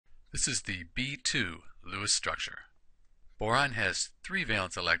This is the B2 Lewis structure. Boron has 3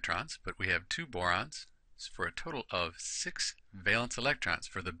 valence electrons, but we have 2 borons for a total of 6 valence electrons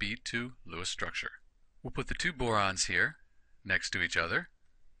for the B2 Lewis structure. We'll put the 2 borons here next to each other,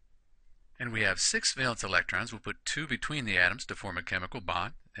 and we have 6 valence electrons. We'll put 2 between the atoms to form a chemical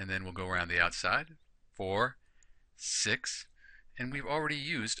bond, and then we'll go around the outside. 4, 6, and we've already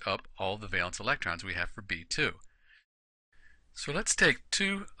used up all the valence electrons we have for B2. So let's take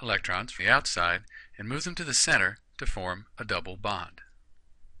 2 electrons from the outside and move them to the center to form a double bond.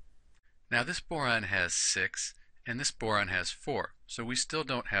 Now this boron has 6 and this boron has 4, so we still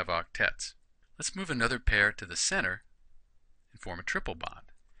don't have octets. Let's move another pair to the center and form a triple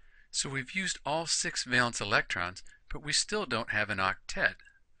bond. So we've used all 6 valence electrons, but we still don't have an octet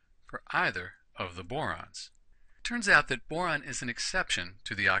for either of the borons. It turns out that boron is an exception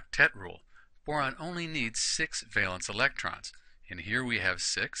to the octet rule. Boron only needs 6 valence electrons, and here we have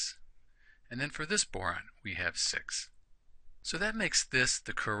 6, and then for this boron we have 6. So that makes this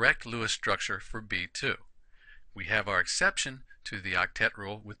the correct Lewis structure for B2. We have our exception to the octet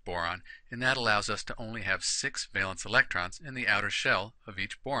rule with boron, and that allows us to only have 6 valence electrons in the outer shell of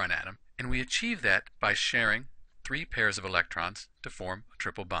each boron atom, and we achieve that by sharing 3 pairs of electrons to form a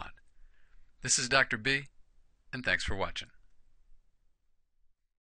triple bond. This is Dr. B, and thanks for watching.